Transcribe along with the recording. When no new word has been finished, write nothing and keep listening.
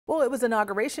Well, it was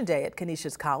Inauguration Day at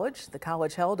Canisius College. The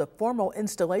college held a formal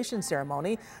installation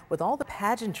ceremony with all the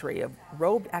pageantry of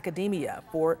robed academia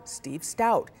for Steve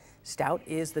Stoute. Stoute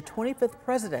is the 25th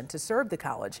president to serve the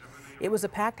college. It was a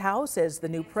packed house as the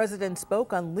new president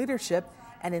spoke on leadership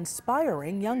and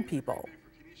inspiring young people.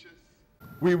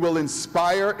 We will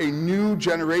inspire a new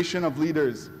generation of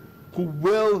leaders who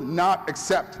will not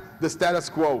accept the status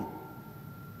quo,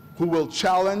 who will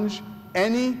challenge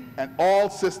any and all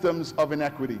systems of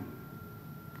inequity,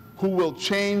 who will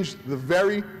change the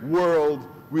very world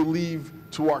we leave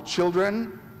to our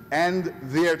children and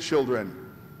their children.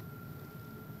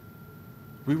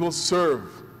 We will serve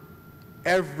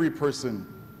every person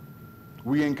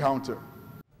we encounter.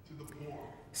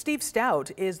 Steve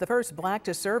Stoute is the first black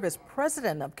to serve as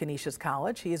president of Canisius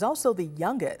College. He is also the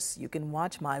youngest. You can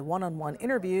watch my one-on-one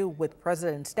interview with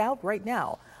President Stoute right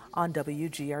now on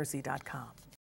WGRZ.com.